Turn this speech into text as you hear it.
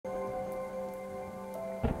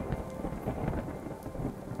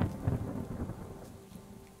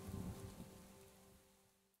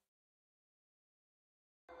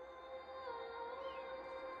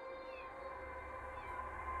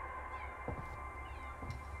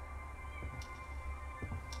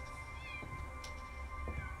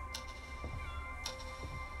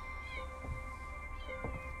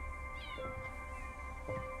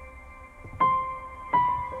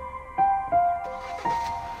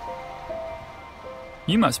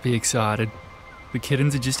You must be excited. The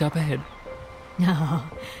kittens are just up ahead. No,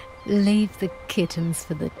 leave the kittens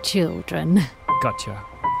for the children. Gotcha.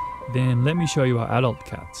 Then let me show you our adult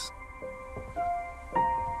cats.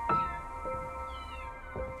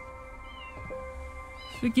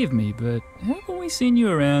 Forgive me, but haven't we seen you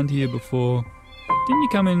around here before? Didn't you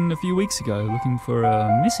come in a few weeks ago looking for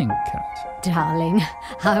a missing cat? Darling,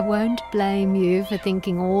 I won't blame you for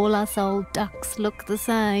thinking all us old ducks look the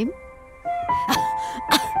same.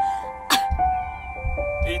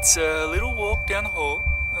 It's a little walk down the hall.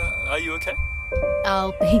 Are you okay?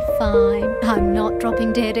 I'll be fine. I'm not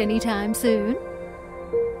dropping dead anytime soon.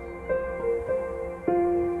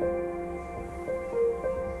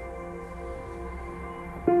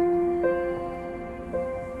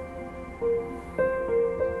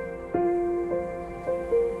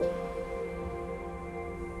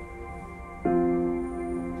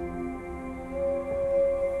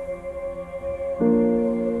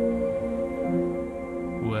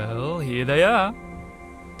 Well, here they are.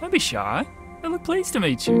 Don't be shy. They look pleased to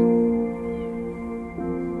meet you.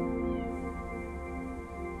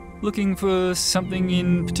 Looking for something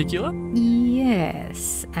in particular?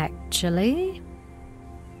 Yes, actually.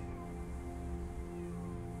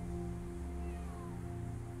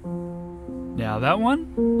 Now that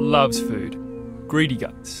one loves food. Greedy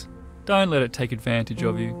guts. Don't let it take advantage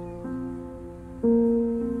of you.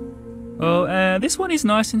 Oh, and this one is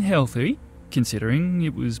nice and healthy, considering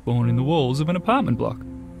it was born in the walls of an apartment block.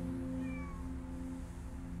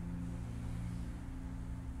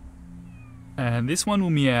 And this one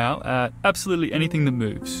will meow at absolutely anything that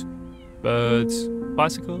moves. Birds,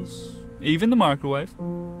 bicycles, even the microwave.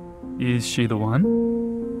 Is she the one?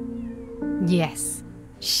 Yes,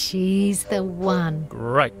 she's the one.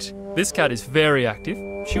 Great. This cat is very active.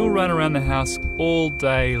 She'll run around the house all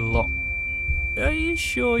day long. Are you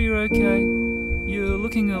sure you're okay? You're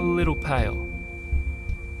looking a little pale.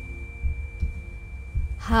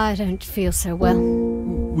 I don't feel so well.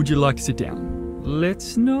 Would you like to sit down?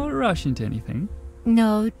 Let's not rush into anything.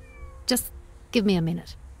 No, just give me a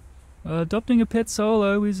minute. Adopting a pet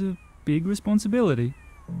solo is a big responsibility.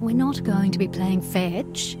 We're not going to be playing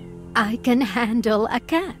fetch. I can handle a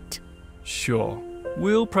cat. Sure.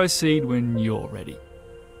 We'll proceed when you're ready.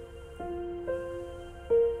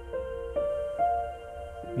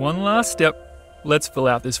 One last step. Let's fill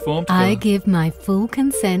out this form together. I give my full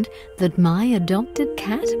consent that my adopted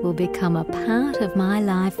cat will become a part of my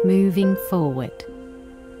life moving forward.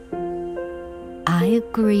 I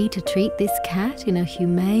agree to treat this cat in a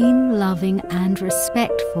humane, loving and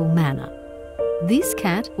respectful manner. This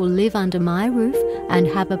cat will live under my roof and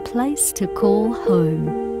have a place to call home.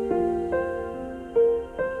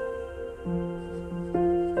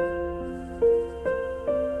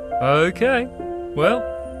 Okay. Well,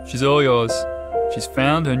 she's all yours. She's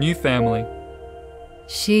found her new family.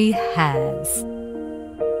 She has.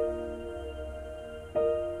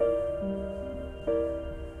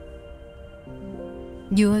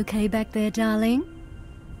 You okay back there, darling?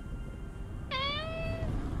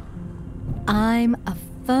 I'm a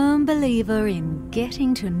firm believer in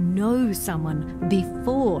getting to know someone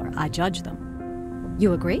before I judge them.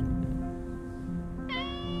 You agree?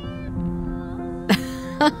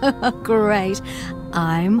 Great.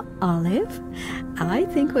 I'm Olive. I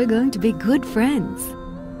think we're going to be good friends.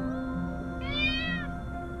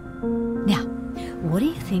 Now, what do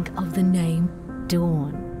you think of the name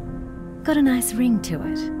Dawn? Got a nice ring to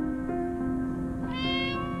it.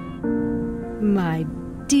 My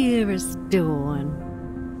dearest Dawn.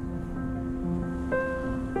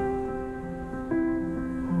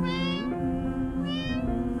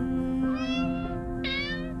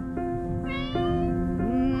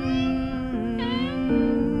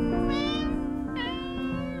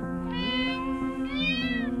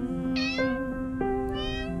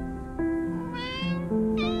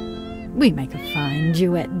 We make a fine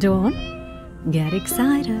duet, Dawn. Get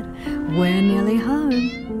excited. We're nearly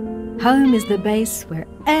home. Home is the base where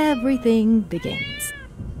everything begins.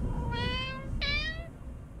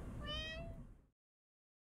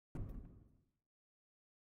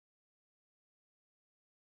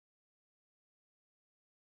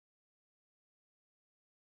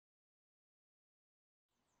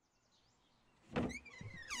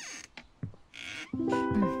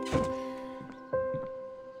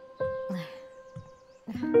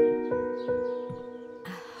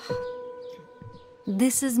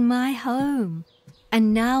 This is my home,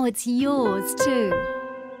 and now it's yours too.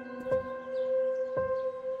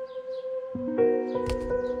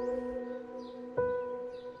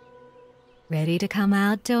 Ready to come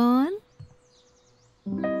out, Dawn?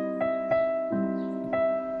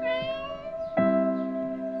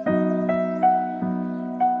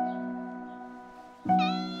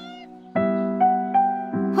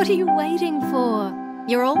 What are you waiting for?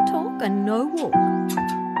 You're all talk and no walk.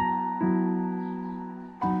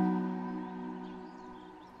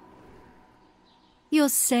 You're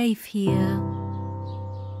safe here.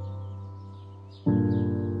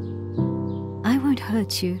 I won't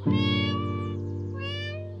hurt you.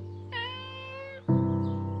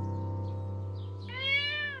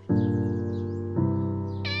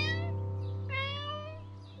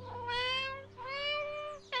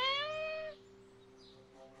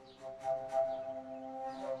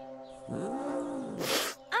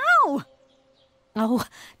 Ow! Oh,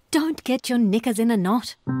 don't get your knickers in a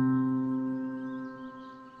knot.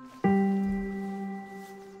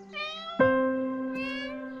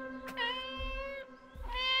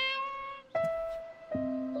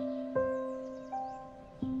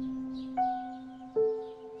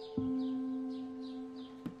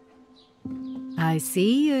 I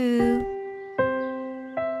see you.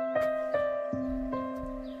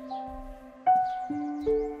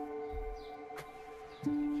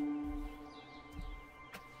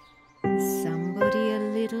 Somebody a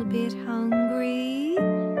little bit hungry?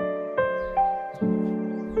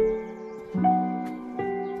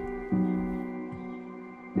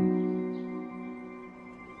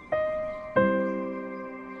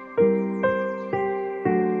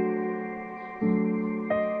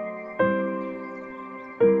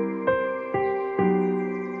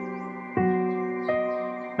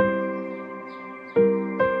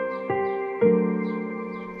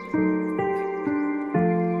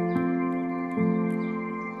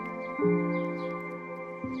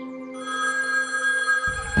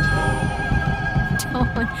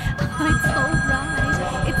 Dawn, it's all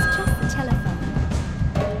right. It's just the telephone.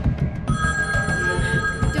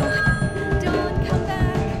 Dawn, come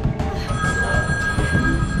back.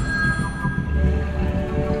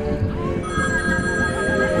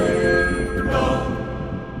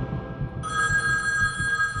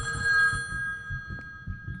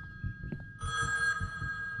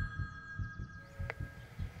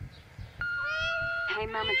 Hey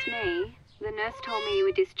Mum, it's me. The nurse told me you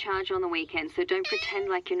were discharged on the weekend, so don't pretend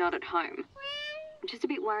like you're not at home. I'm just a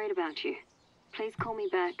bit worried about you. Please call me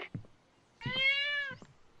back.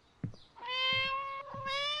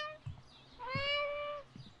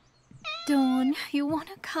 Dawn, you want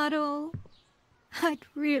a cuddle? I'd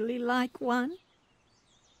really like one.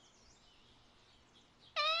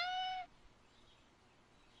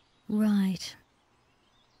 Right.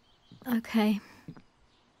 Okay.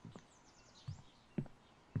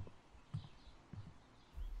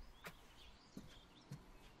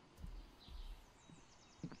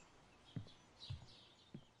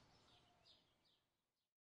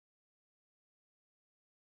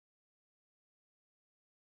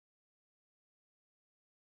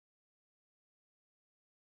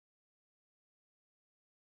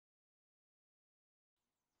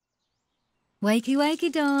 Wakey,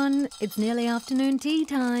 wakey, Dawn. It's nearly afternoon tea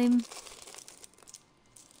time.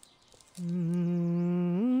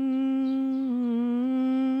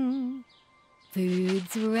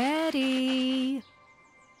 Food's ready.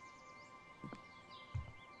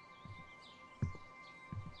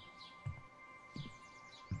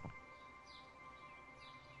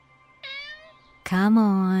 Come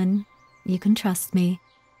on. You can trust me.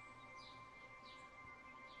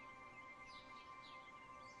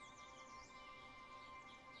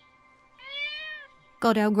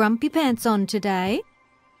 Got our grumpy pants on today.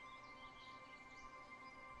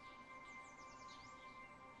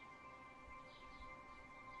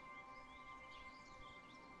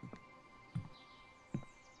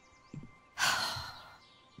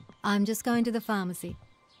 I'm just going to the pharmacy.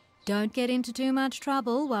 Don't get into too much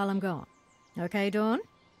trouble while I'm gone. Okay, Dawn?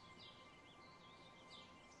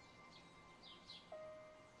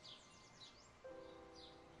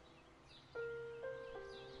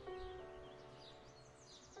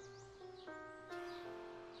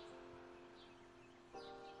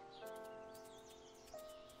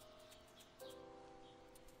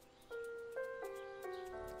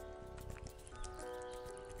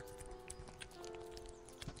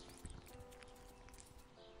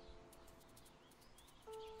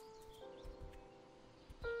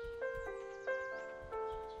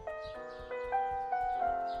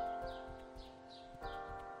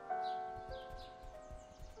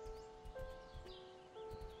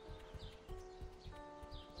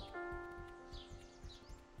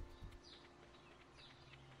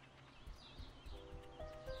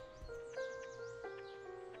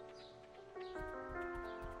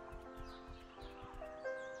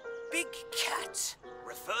 Big cat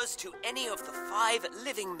refers to any of the 5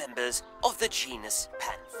 living members of the genus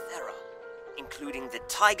Panthera, including the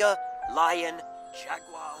tiger, lion,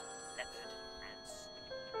 jaguar, leopard,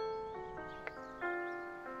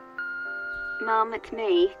 and... Mum, it's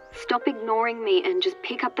me. Stop ignoring me and just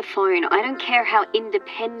pick up the phone. I don't care how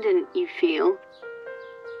independent you feel.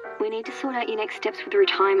 We need to sort out your next steps with the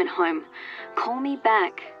retirement home. Call me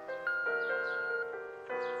back.